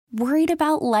Worried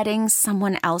about letting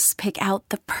someone else pick out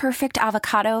the perfect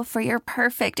avocado for your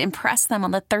perfect impress them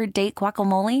on the third date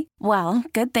guacamole? Well,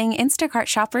 good thing Instacart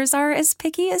shoppers are as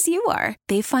picky as you are.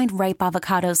 They find ripe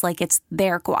avocados like it's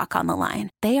their guac on the line.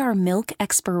 They are milk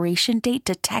expiration date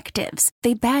detectives.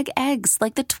 They bag eggs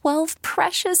like the 12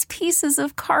 precious pieces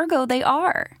of cargo they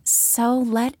are. So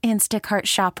let Instacart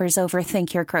shoppers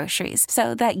overthink your groceries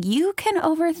so that you can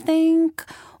overthink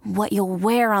what you'll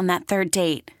wear on that third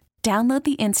date. Download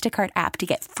the Instacart app to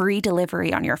get free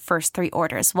delivery on your first 3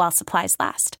 orders while supplies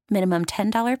last. Minimum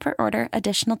 $10 per order.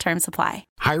 Additional terms apply.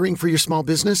 Hiring for your small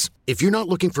business? If you're not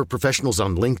looking for professionals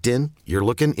on LinkedIn, you're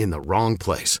looking in the wrong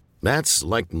place. That's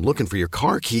like looking for your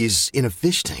car keys in a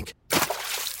fish tank.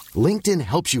 LinkedIn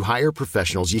helps you hire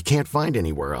professionals you can't find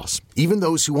anywhere else, even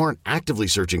those who aren't actively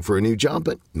searching for a new job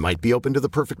but might be open to the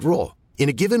perfect role. In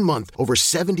a given month, over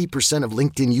 70% of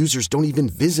LinkedIn users don't even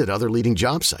visit other leading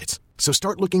job sites. So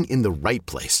start looking in the right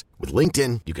place. With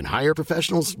LinkedIn, you can hire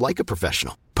professionals like a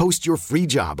professional. Post your free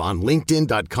job on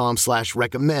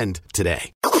linkedin.com/recommend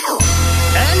today.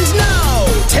 And now,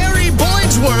 Terry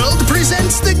Boyd's World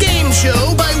presents the game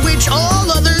show by which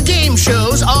all other game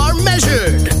shows are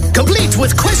measured. Complete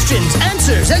with questions,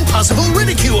 answers, and possible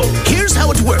ridicule. Here's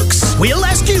how it works. We'll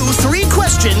ask you 3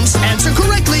 questions, answer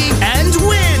correctly, and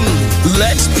win.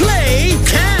 Let's play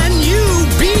Can You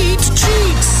Beat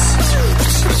Jeetz?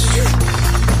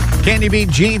 Can You Beat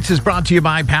Jeetz is brought to you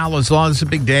by Palace Law. It's a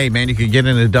big day, man. You could get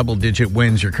into double-digit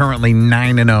wins. You're currently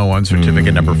 9-0 on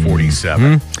certificate number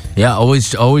 47. Yeah,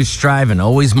 always striving,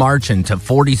 always marching to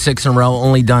 46 in a row,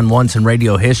 only done once in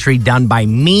radio history, done by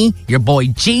me, your boy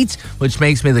Jeetz, which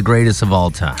makes me the greatest of all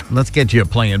time. Let's get you a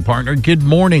playing partner. Good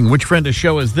morning. Which friend of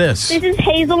show is this? This is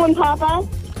Hazel and Papa.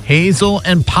 Hazel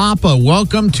and Papa,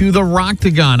 welcome to the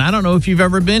Roctagon. I don't know if you've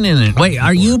ever been in it. Wait,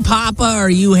 are you Papa or are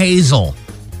you Hazel?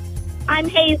 I'm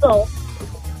Hazel.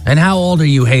 And how old are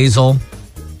you, Hazel?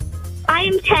 I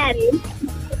am 10.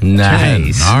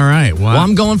 Nice. 10. All right. Well,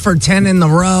 I'm going for 10 in the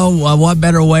row. What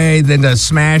better way than to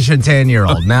smash a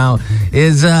 10-year-old? Now,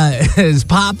 is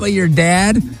Papa your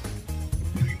dad?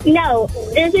 No,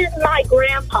 this is my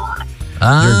grandpa.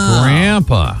 Your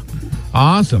grandpa.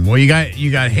 Awesome. Well, you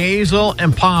got Hazel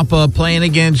and Papa playing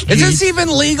against Jeetz. Is this even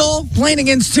legal? Playing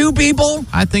against 2 people?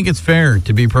 I think it's fair,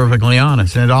 to be perfectly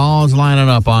honest. And it all is lining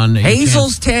up on...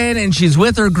 Hazel's 10 and she's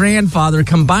with her grandfather.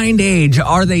 Combined age,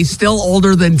 are they still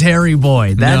older than Terry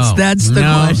Boyd? That's the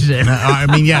question. No, I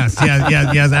mean, yes,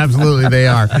 absolutely they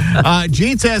are.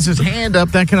 Jeetz has his hand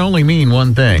up. That can only mean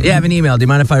one thing. Yeah, I have an email. Do you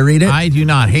mind if I read it? I do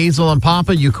not. Hazel and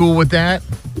Papa, you cool with that?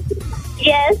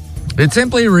 Yes. It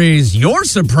simply reads, "You're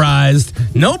surprised.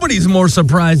 Nobody's more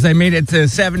surprised I made it to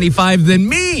 75 than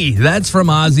me." That's from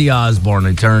Ozzy Osbourne,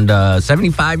 who turned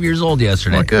 75 years old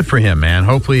yesterday. Well, good for him, man.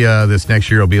 Hopefully this next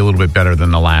year will be a little bit better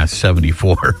than the last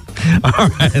 74. All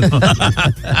right.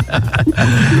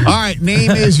 All right,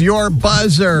 name is your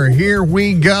buzzer. Here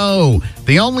we go.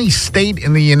 The only state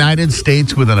in the United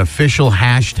States with an official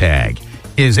hashtag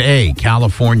is A,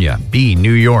 California, B,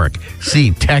 New York,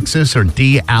 C, Texas, or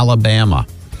D, Alabama.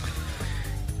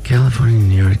 California,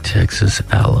 New York, Texas,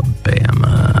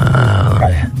 Alabama.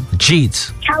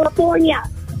 Jeetz. California.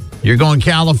 You're going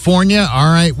California?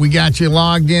 All right, we got you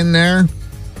logged in there.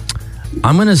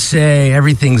 I'm going to say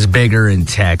everything's bigger in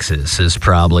Texas is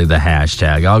probably the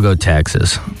hashtag. I'll go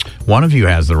Texas. One of you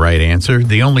has the right answer.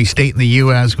 The only state in the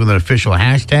U.S. with an official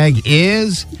hashtag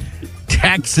is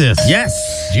Texas. Yes.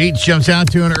 Jeetz jumps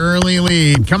out to an early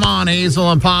lead. Come on,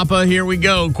 Hazel and Papa. Here we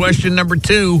go. Question number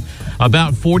 2.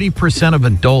 About 40% of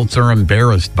adults are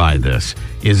embarrassed by this.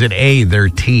 Is it A, their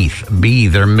teeth, B,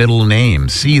 their middle name,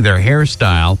 C, their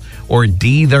hairstyle, or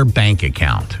D, their bank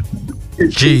account?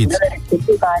 Jeetz.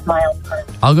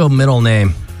 I'll go middle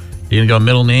name. You gonna go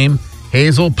middle name?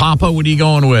 Hazel, Papa, what are you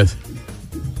going with?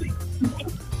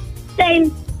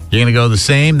 Same. You're gonna go the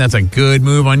same? That's a good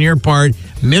move on your part.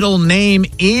 Middle name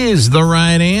is the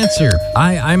right answer.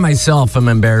 I myself am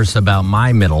embarrassed about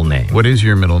my middle name. What is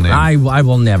your middle name? I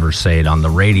will never say it on the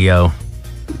radio.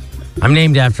 I'm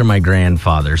named after my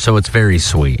grandfather, so it's very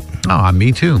sweet. Oh,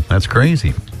 me too. That's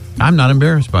crazy. I'm not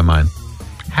embarrassed by mine.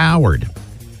 Howard.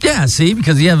 Yeah, see,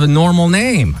 because you have a normal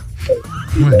name.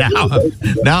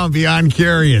 Now I'm beyond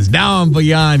curious. Now I'm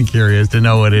beyond curious to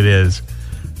know what it is.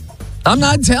 I'm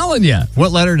not telling you.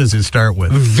 What letter does it start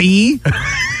with? V?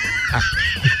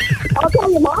 I'll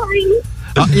tell you mine.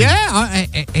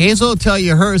 Hazel will tell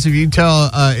you hers if you tell.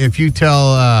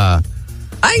 I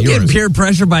ain't getting peer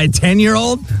pressure by a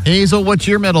 10-year-old. Hazel, what's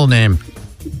your middle name?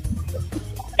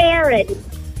 Aaron.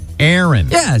 Aaron.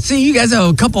 Yeah, see, you guys have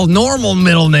a couple normal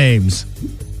middle names.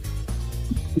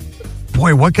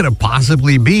 boy, what could it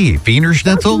possibly be? Wiener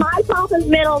Schnitzel? My papa's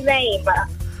middle name.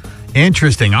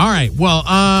 Interesting. All right. Well,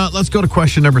 let's go to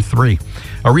question number 3.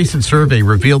 A recent survey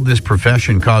revealed this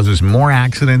profession causes more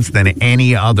accidents than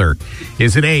any other.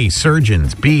 Is it A,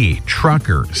 surgeons, B,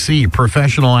 trucker, C,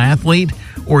 professional athlete,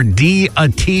 or D, a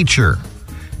teacher?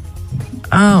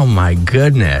 Oh, my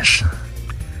goodness.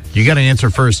 You got to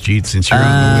answer first, Jeetz, since you're in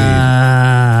the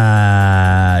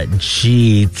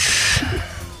Jeetz.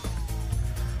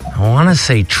 I want to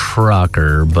say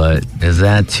trucker, but is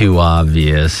that too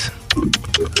obvious?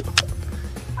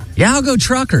 Yeah, I'll go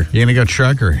trucker. You're going to go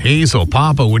trucker. Hazel,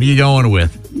 Papa, what are you going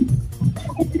with?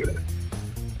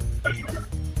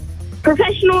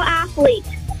 Professional athlete.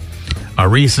 A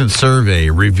recent survey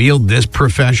revealed this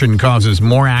profession causes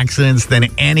more accidents than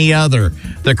any other.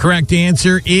 The correct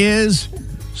answer is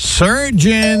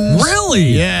surgeons.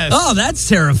 Really? Yes. Oh, that's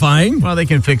terrifying. Well, they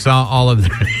can fix all of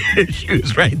their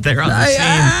issues right there on the scene.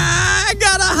 I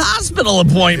got a hospital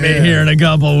appointment here in a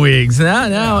couple weeks.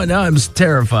 Now I'm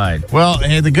terrified. Well,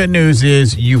 hey, the good news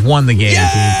is you've won the game.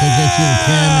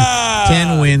 Yeah!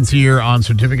 10 wins here on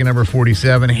certificate number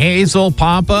 47. Hazel,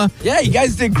 Papa. Yeah, you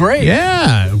guys did great.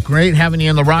 Yeah, great having you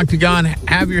in the Roctagon.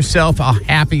 Have yourself a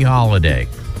happy holiday.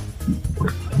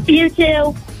 You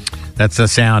too. That's the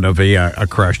sound of a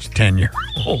crushed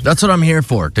 10-year-old. That's what I'm here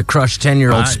for, to crush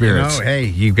 10-year-old spirits. Hey,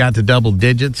 you've got the double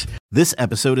digits. This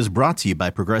episode is brought to you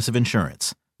by Progressive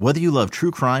Insurance. Whether you love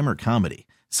true crime or comedy,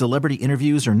 celebrity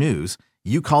interviews or news,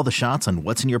 you call the shots on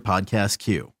what's in your podcast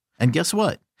queue. And guess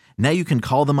what? Now you can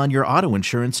call them on your auto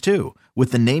insurance too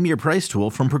with the Name Your Price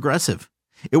tool from Progressive.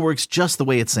 It works just the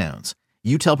way it sounds.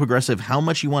 You tell Progressive how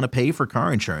much you want to pay for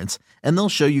car insurance, and they'll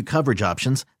show you coverage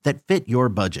options that fit your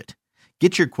budget.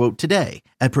 Get your quote today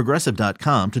at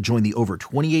Progressive.com to join the over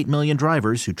 28 million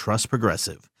drivers who trust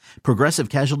Progressive. Progressive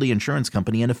Casualty Insurance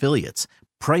Company and Affiliates.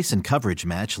 Price and coverage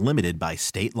match limited by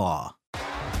state law.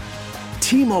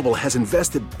 T-Mobile has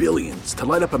invested billions to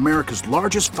light up America's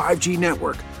largest 5G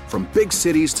network, from big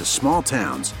cities to small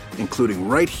towns, including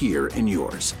right here in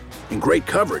yours. And great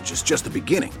coverage is just the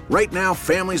beginning. Right now,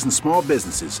 families and small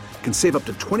businesses can save up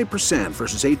to 20%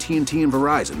 versus AT&T and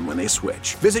Verizon when they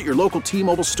switch. Visit your local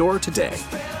T-Mobile store today.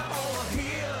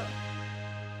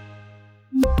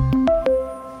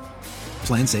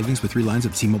 Plan savings with 3 lines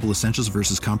of T-Mobile Essentials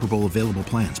versus comparable available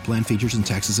plans. Plan features and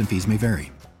taxes and fees may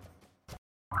vary.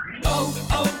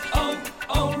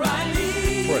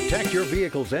 Protect your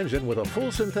vehicle's engine with a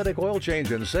full synthetic oil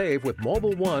change and save with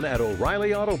Mobile One at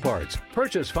O'Reilly Auto Parts.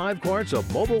 Purchase 5 quarts of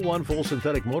Mobile One full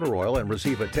synthetic motor oil and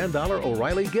receive a $10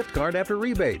 O'Reilly gift card after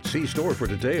rebate. See store for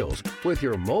details. With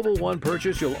your Mobile One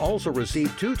purchase, you'll also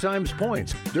receive 2 times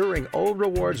points during O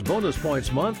Rewards Bonus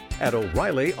Points Month at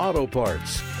O'Reilly Auto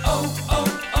Parts.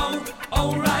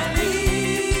 O'Reilly.